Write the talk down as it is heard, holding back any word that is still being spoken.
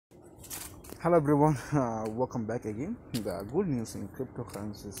Hello everyone, welcome back again. The good news in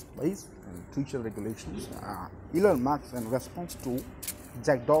cryptocurrency space and future regulations. Elon Musk in response to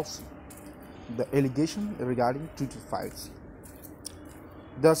Jack Dorsey, the allegation regarding Twitter files.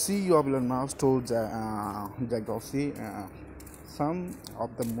 The CEO of Elon Musk told Jack Dorsey some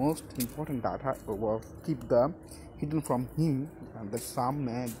of the most important data was hidden from him, and that some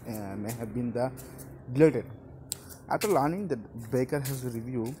may have been deleted. After learning that Baker has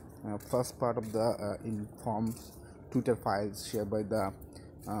reviewed first part of the informs Twitter files shared by the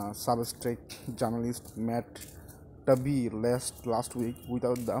Substack journalist Matt Taibbi last week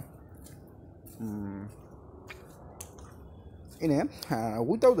without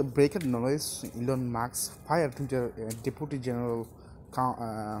the Baker knowledge, Elon Musk fired Twitter Deputy General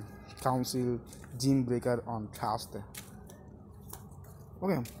Counsel Jim Baker on Thursday.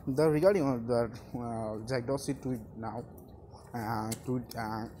 Okay, regarding the Jack Dorsey tweet now.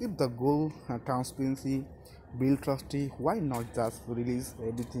 If the goal transparency, build trusty, why not just release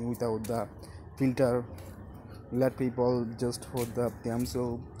everything without the filter? Let people just for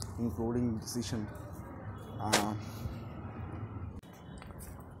themselves, including decision,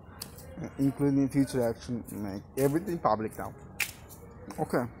 including future action. Make everything public now.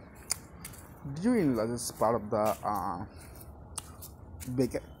 Okay. Do you realize this part of the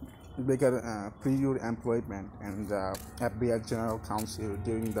Baker previewed employment and the FBI General Counsel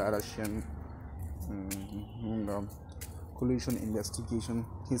during the Russian collusion investigation?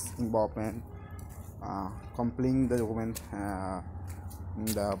 His involvement, completing the document,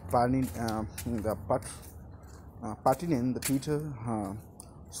 pertinent the Twitter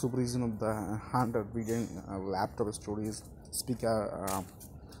supervision of the 100 billion laptop storage speaker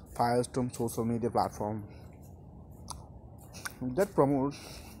Firestorm social media platform that promotes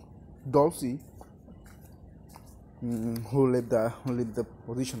Dorsey, who left the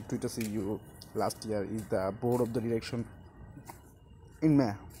position Twitter CEO last year, is the board of the direction in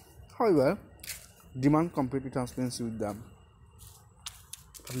May. However, demand complete transparency with the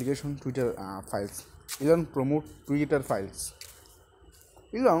publication Twitter files. Elon promote Twitter files.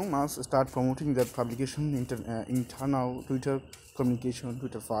 Elon must start promoting the publication internal Twitter communication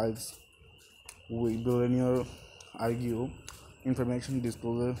Twitter files. We billionaire argue information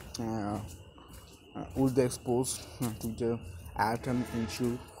disclosure would expose Twitter and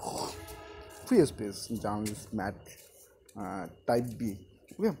ensure free space. Journalist Matt Taibbi,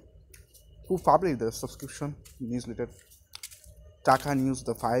 who published the subscription newsletter Taka News,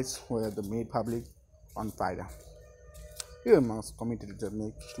 the files were made public on Friday. Elon Musk committed to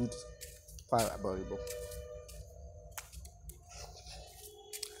make Twitter file available.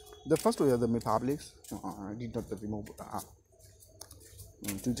 The first were made public did not remove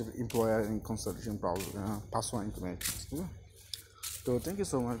Twitter employer and consultation personal information. So thank you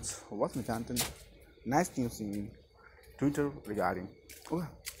so much for watching the content. Nice news in Twitter regarding.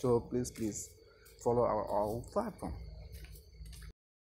 So please follow our all platform.